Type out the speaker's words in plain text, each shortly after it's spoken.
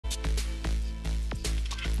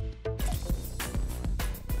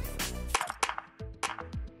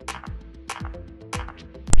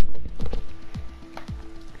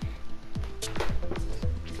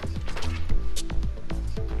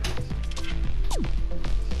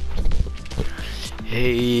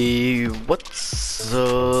Hey, what's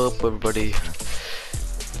up, everybody?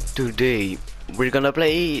 Today we're gonna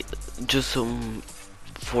play just some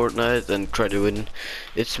Fortnite and try to win.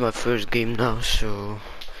 It's my first game now, so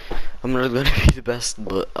I'm not gonna be the best,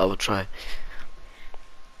 but I will try.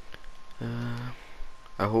 I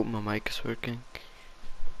hope my mic is working.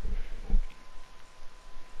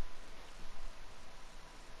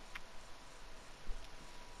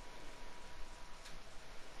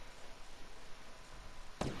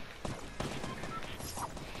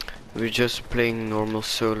 We're just playing normal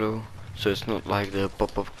solo, so it's not like the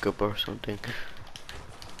pop-up cup or something.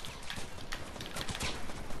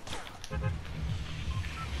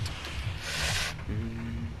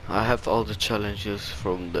 I have all the challenges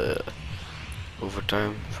from the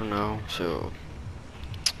overtime for now, so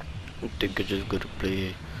I think I just gotta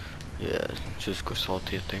play. Yeah, just go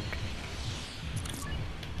salty, I think.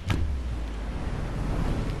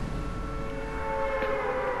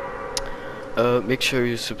 Make sure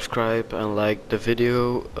you subscribe and like the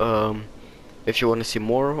video. If you want to see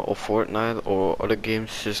more of Fortnite or other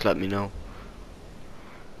games, just let me know.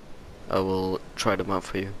 I will try them out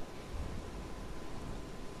for you.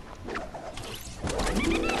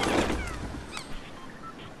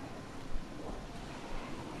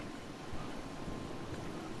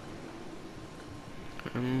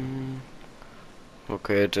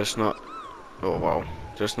 Okay, just not. Oh wow,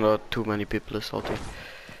 there's not too many people assaulting.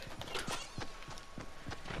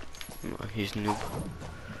 No, he's noob.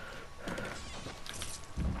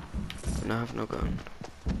 And I have no gun.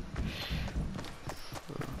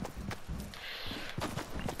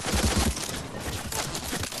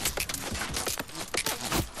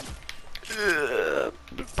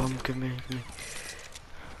 Pumpkin made me.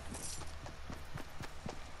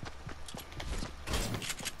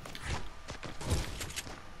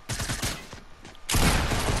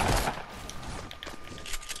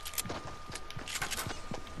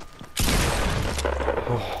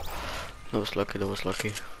 Oh, that was lucky, that was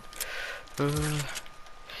lucky.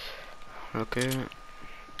 Okay.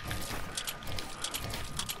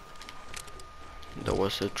 That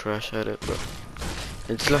was a trash edit, but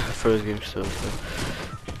it's like the first game still, so.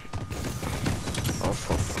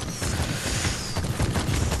 Off.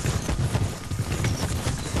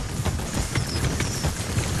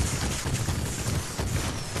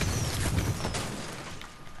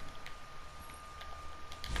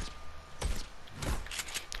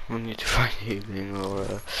 I need to find healing,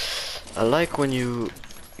 or I like when you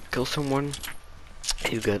kill someone,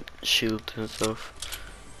 you get shield and stuff.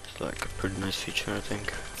 It's like a pretty nice feature, I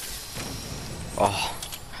think. Oh,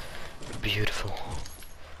 beautiful.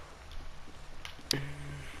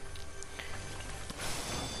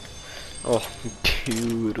 Oh,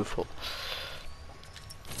 beautiful.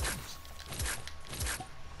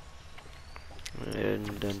 And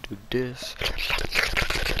then do this.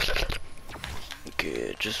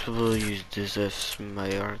 Okay, just will use this as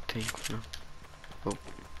my art thing for now. Oh.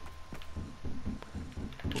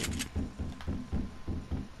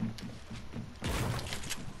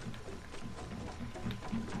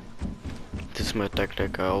 This is my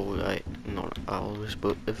tactic. I always,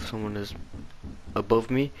 but if someone is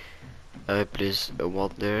above me, I place a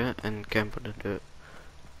wall there and camp under the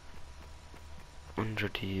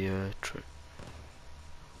tree. Where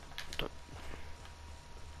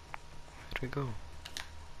we go?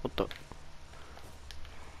 What the?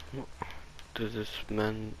 What? Does this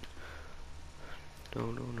man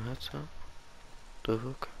don't own a headset? The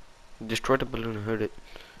fuck? Destroyed the balloon, I heard it.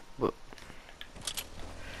 But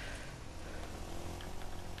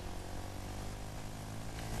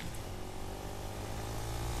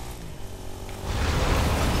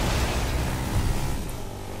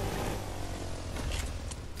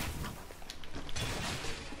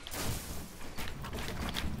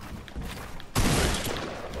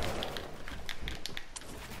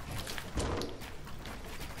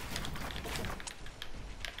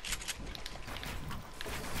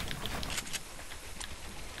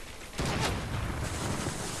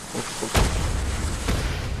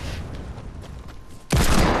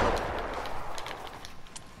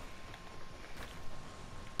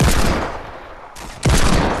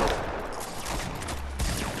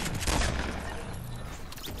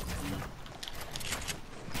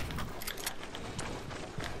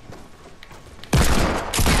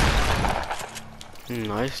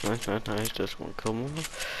nice. Just one kill more.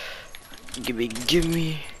 Give me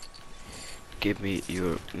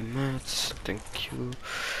your mats. Thank you.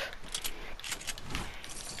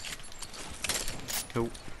 Oh,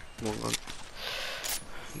 wrong one.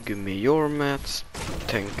 Give me your mats.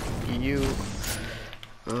 Thank you.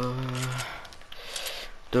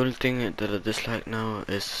 The only thing that I dislike now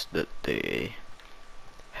is that they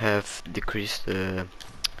have decreased the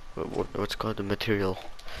what's called the material.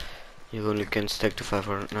 You only can stack to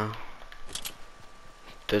 500 now.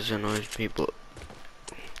 That annoys people.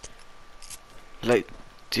 Like,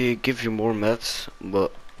 they give you more mats,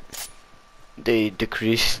 but they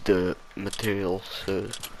decrease the material, so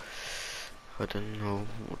I don't know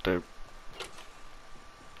what their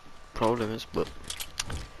problem is, but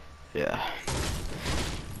yeah.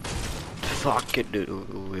 Fuck it, dude.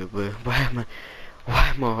 Why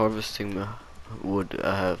am I harvesting my wood?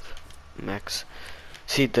 I have max.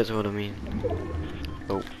 See, that's what I mean.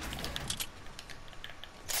 Oh.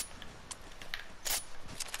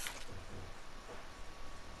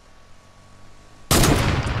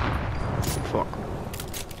 Fuck.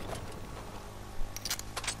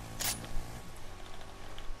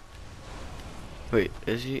 Wait,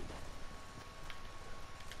 is he?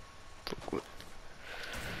 Fuck, what?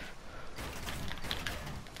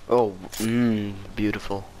 Oh,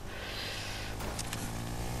 beautiful.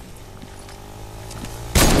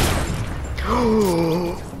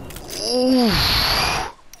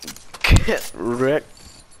 Get wrecked.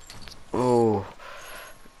 Oh.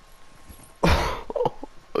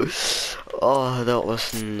 Oh, that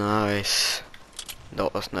was nice.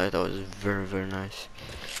 That was nice. That was very, very nice.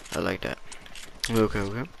 I like that. Okay,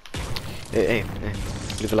 okay. Hey.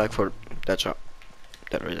 Leave a like for that shot.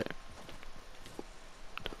 That right there.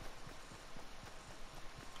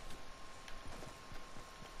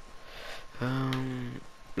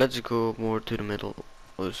 Let's go more to the middle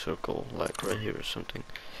of the circle, like right here or something.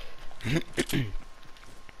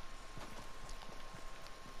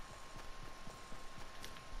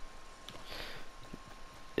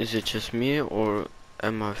 Is it just me, or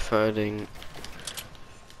am I fighting?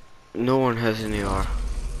 No one has any R.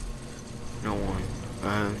 No one.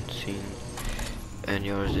 I haven't seen any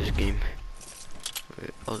R's this game.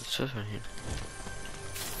 Wait, oh, it says on here.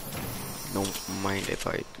 Don't mind if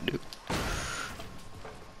I do.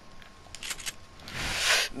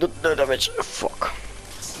 No damage. Fuck.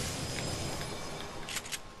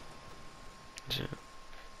 So.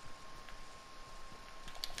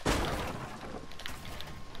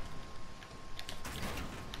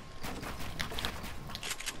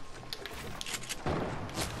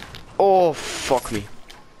 Oh, fuck me.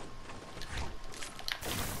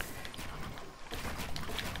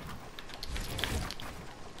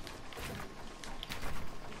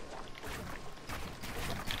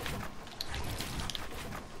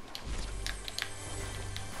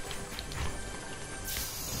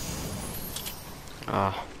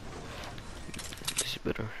 Ah, this is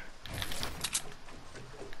better.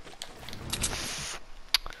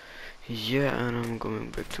 Yeah, and I'm going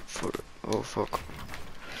back to for. Oh fuck.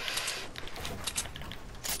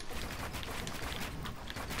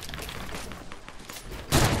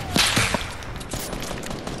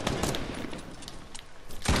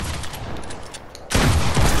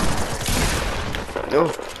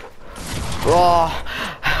 No. Oh.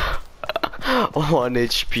 1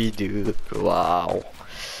 HP, dude. Wow.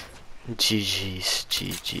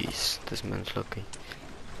 GG's. This man's lucky.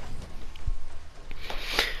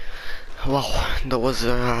 Wow, that was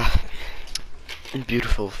a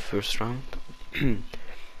beautiful first round.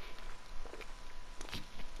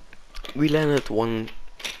 We landed one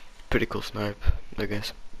pretty cool snipe, I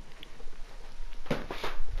guess.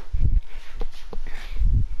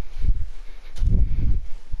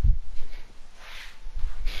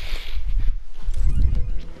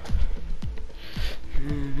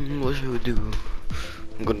 What should we do?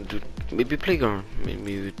 I'm gonna do maybe playground.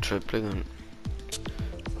 Maybe we try playground.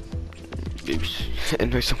 Maybe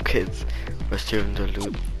annoy some kids by stealing the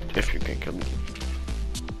loot if you can kill them.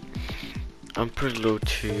 I'm pretty low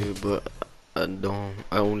too, but I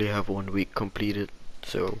only have 1 week completed,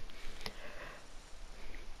 so.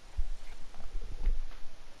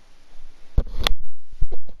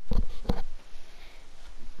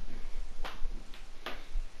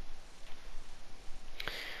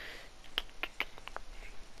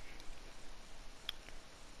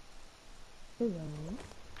 Hello.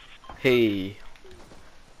 Hey,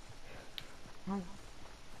 Hi.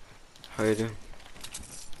 how you doing?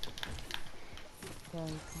 Very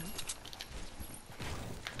fine.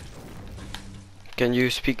 Can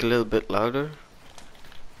you speak a little bit louder?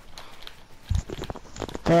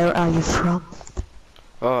 Where are you from?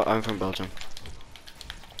 Oh, I'm from Belgium.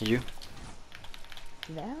 You?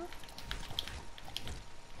 Where?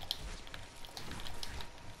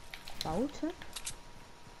 Baute?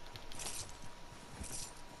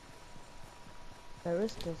 Where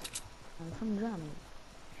is this? I'm from Germany.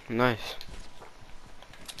 Nice.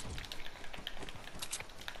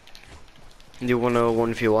 Do you wanna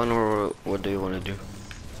 1v1 or what do you wanna do?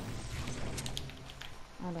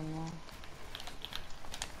 I don't know.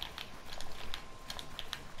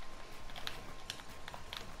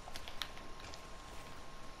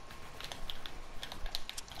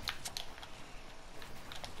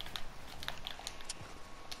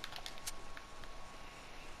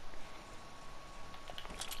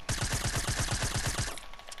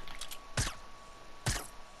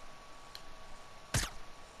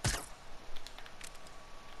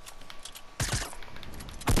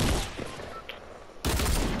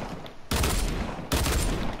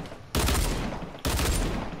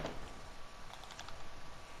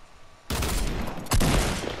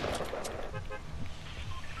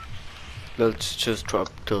 Let's just drop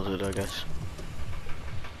tilted, I guess.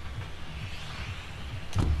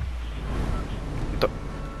 Th-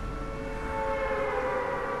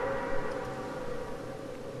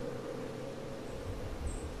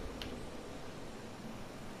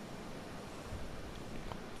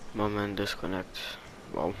 My man disconnect.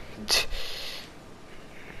 Wow.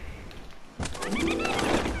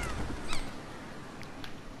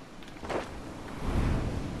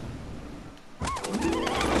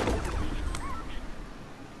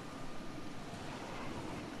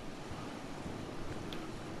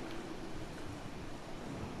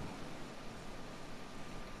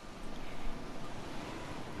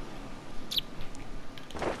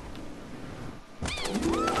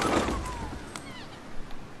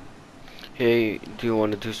 Hey, do you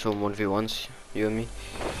wanna do some 1v1s, you and me?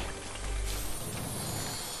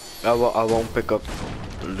 I won't pick up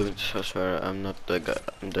loot, I swear, I'm not that guy,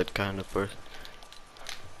 I'm that kind of person.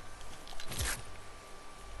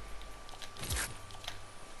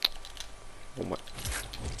 Oh my.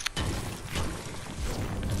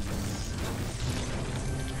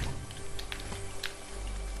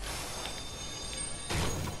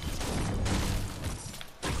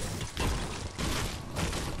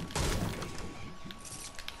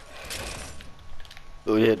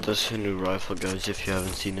 Oh yeah, that's a new rifle, guys, if you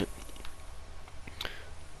haven't seen it.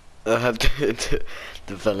 I have the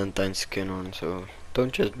Valentine skin on, so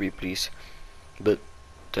don't judge me, please. But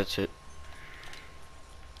that's it.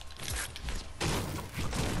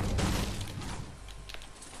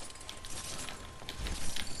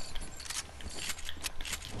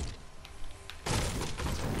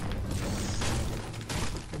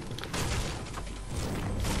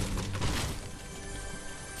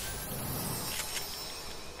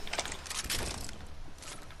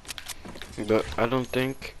 But I don't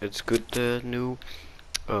think it's good, the new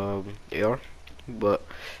AR, but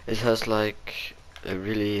it has like a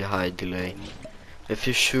really high delay. If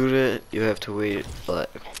you shoot it, you have to wait like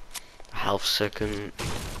half second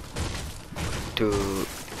to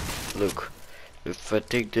look. If I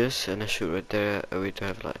take this and I shoot right there, I wait to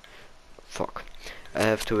have like fuck. I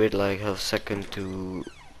have to wait like half second to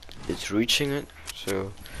it's reaching it.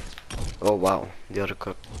 So oh wow, the other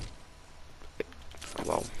cup.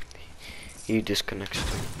 Wow, he disconnects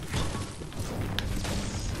too.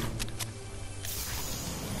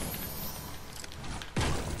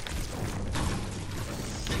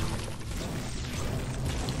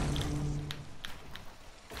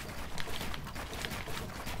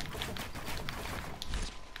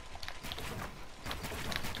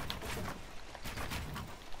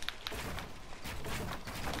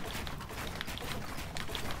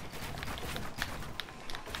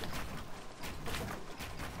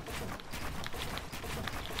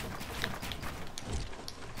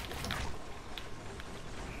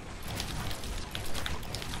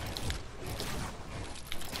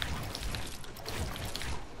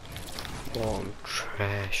 Oh, I'm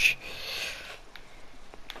trash.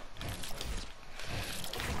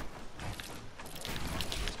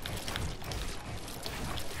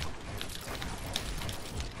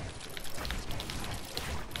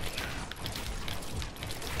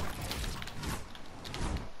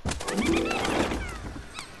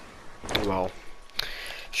 Wow.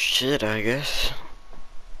 Shit, I guess.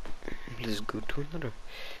 Let's go to another.